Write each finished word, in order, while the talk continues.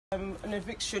An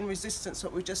eviction resistance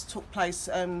that we just took place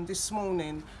this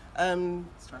morning.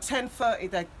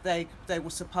 10:30 they were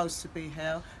supposed to be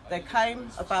here. They came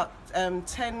about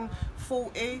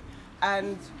 10:40,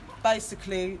 and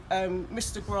basically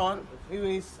Mr. Grant, who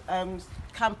is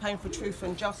Campaign for Truth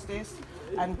and Justice,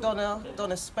 and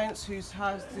Donna Spence, whose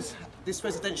house this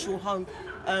residential home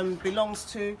belongs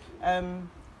to,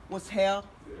 was here.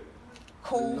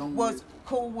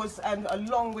 Cool was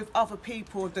along with other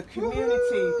people, the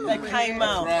community. They came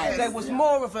out. Right. There was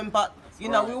more of them, but you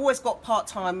know, we always got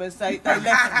part-timers. They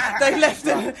left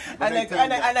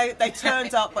and they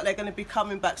turned up, but they're going to be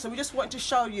coming back. So we just wanted to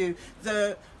show you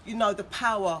the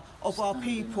power of our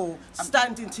people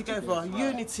standing together,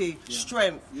 unity,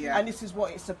 strength, and this is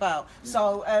what it's about.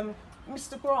 So,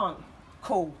 Mr. Grant,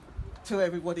 cool to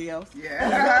everybody else.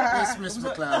 Yes, Miss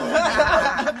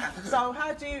McLeod. So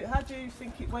how do you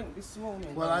think it went this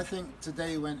morning? Well, I think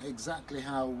today went exactly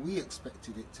how we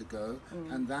expected it to go,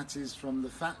 and that is from the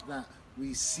fact that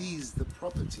we seized the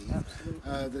property.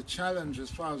 The challenge, as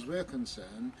far as we're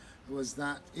concerned, was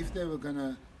that if they were going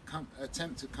to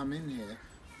attempt to come in here,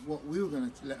 what we were going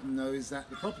to let them know is that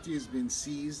the property has been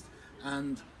seized,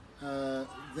 and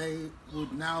they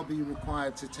would now be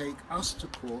required to take us to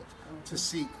court to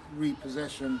seek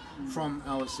repossession from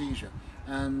our seizure.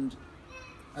 And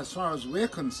as far as we're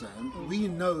concerned, we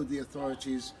know the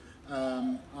authorities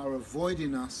are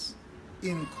avoiding us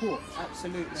in court.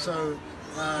 Absolutely. So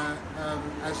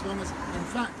as long as, in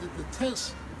fact, the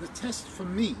test for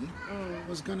me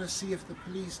was going to see if the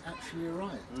police actually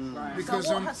arrived. Right. Because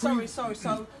sorry.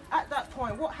 So at that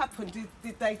point, what happened?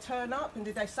 Did they turn up and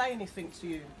did they say anything to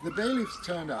you? the bailiffs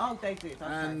turned up. Oh, they did. Okay.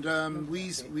 And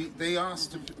they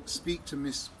asked to speak to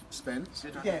Miss Spence.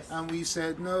 Yes. And we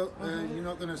said, no, you're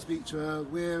not going to speak to her.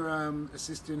 We're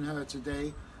assisting her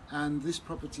today, and this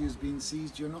property has been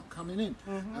seized. You're not coming in.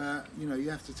 You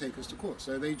have to take us to court.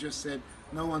 So they just said,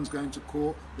 no one's going to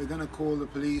court. They're going to call the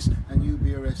police, and you'll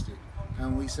be arrested.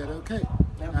 And we said, okay.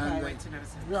 And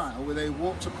right. Well, they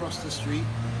walked across the street.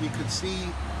 We could see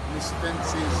Miss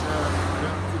Spence's, I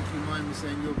don't think you mind me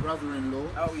saying, your brother-in-law.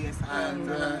 Oh yes. And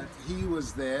he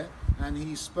was there, and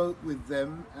he spoke with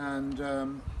them,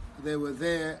 and they were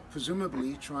there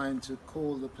presumably trying to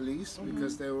call the police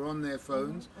because they were on their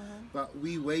phones. But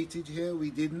we waited here. We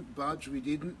didn't budge. We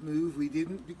didn't move. We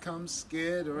didn't become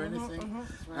scared or anything.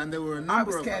 And there were a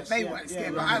number of us. They weren't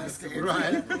scared, but I was scared.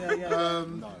 Right.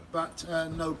 But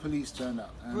no police turned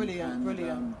up. And,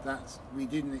 Brilliant. We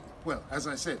didn't. Well, as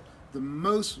I said, the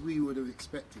most we would have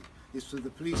expected is for the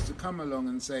police to come along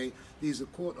and say, these are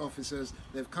court officers.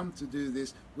 They've come to do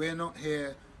this. We're not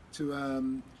here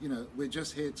to, we're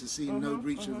just here to see no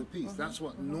breach of the peace. That's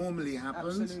what normally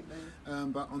happens.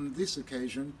 But on this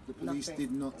occasion, the police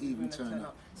did not even turn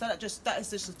up. So that is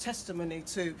just a testimony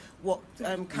to what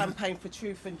Campaign for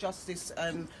Truth and Justice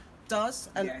does,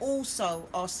 and also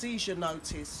our seizure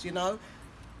notice.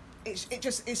 It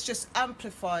just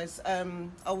amplifies. I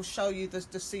will show you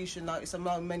the seizure notice. I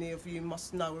know many of you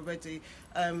must know already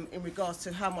in regards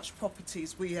to how much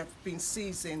properties we have been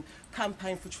seizing.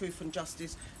 Campaign for Truth and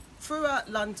Justice throughout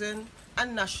London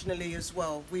and nationally as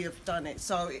well. We have done it.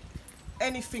 So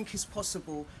anything is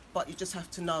possible, but you just have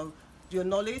to know your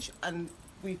knowledge, and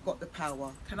we've got the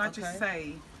power. Can I just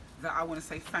say that I want to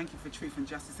say thank you for Truth and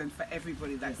Justice and for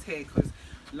everybody that's here, because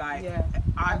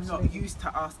I'm not used to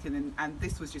asking, and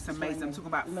this was just amazing. I'm talking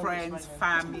about friends,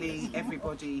 family,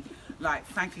 everybody.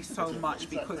 Thank you so much,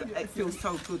 because it feels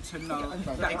so good to know.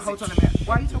 Hold on a minute.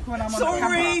 Why are you talking when I'm on the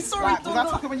camera? Sorry. Was I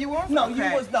talking when you were? No, you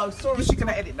was. No, sorry. She's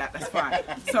gonna edit that. That's fine.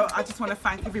 So I just want to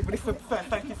thank everybody for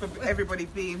everybody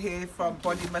being here, from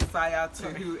Bonnie Messiah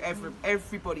to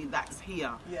everybody that's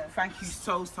here. Thank you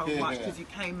so much, because you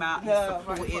came out and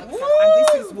supported. And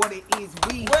this is what it is.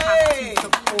 We have to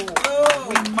support.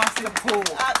 We must support.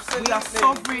 Absolutely. We are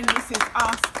sovereign. This is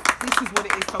us. This is what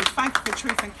it is. So thank you for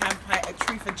Truth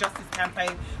and Justice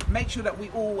campaign. Make sure that we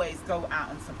always go out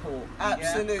and support.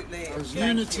 Absolutely. Because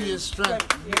unity is strength.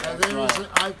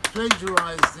 I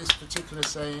plagiarized this particular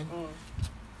saying.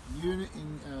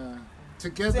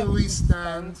 Together we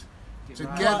stand.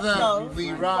 Together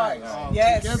we rise.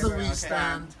 Together we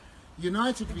stand.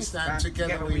 United we stand,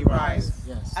 together we rise.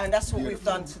 Yes. And that's what we've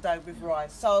done today with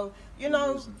Rise. So,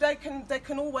 they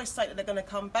can always say that they're going to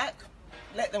come back.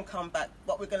 Let them come back,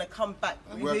 but we're going to come back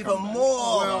with even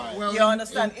more. You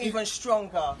understand? Even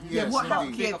stronger. Yes, what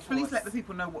happens? Please let the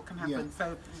people know what can happen.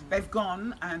 So they've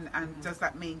gone, and does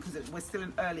that mean, because we're still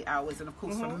in early hours, and of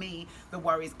course for me the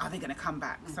worry is, are they going to come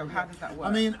back? So how does that work?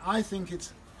 I mean, I think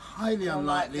it's highly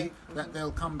unlikely that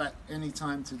they'll come back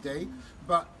anytime today,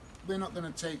 but we're not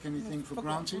going to take anything for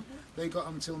granted. They got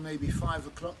until maybe 5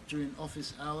 o'clock during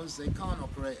office hours. They can't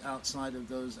operate outside of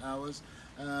those hours.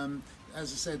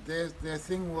 As I said, their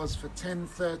thing was for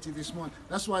 10:30 this morning.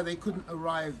 That's why they couldn't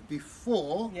arrive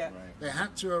before. Yeah. Right. They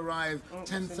had to arrive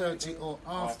 10:30 or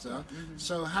after.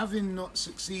 So having not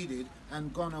succeeded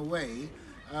and gone away,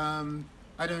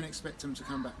 I don't expect them to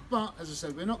come back. But as I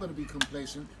said, we're not going to be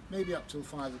complacent. Maybe up till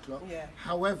 5 o'clock. Yeah.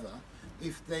 However,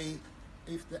 if they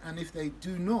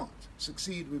do not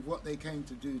succeed with what they came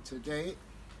to do today,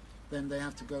 then they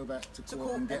have to go back to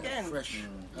court and get again. a fresh.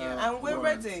 And we're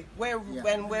warrant. ready.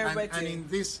 When we're ready.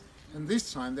 And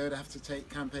this time they would have to take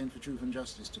Campaign for Truth and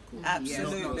Justice to court.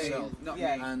 Absolutely. Not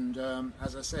yourself. And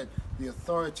as I said, the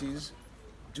authorities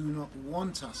do not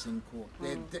want us in court.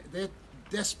 They're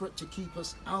desperate to keep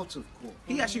us out of court.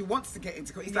 He actually wants to get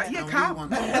into court. He's like, And we come.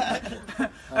 want to.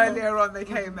 Earlier on they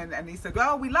came and he said,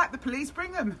 well, we like the police,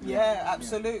 bring them. Yeah,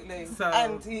 absolutely. So-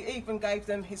 And he even gave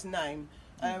them his name,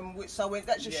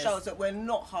 that just shows that we're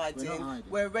not hiding. We're not hiding.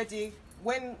 We're ready.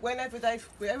 Whenever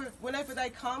they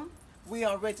come, we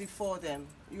are ready for them.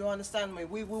 You understand me?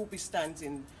 We will be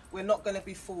standing. We're not going to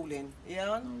be falling.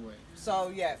 Yeah. No way. So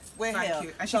yeah, we're here. Thank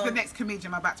you. And she's the next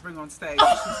comedian I'm about to bring on stage.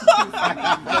 She's too funny.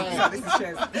 So this is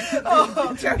Shez.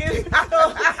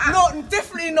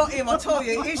 Definitely not him. I tell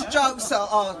you, his jokes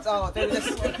are they're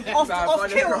just off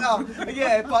kilter.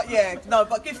 Yeah,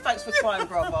 but give thanks for trying,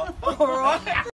 brother. All right.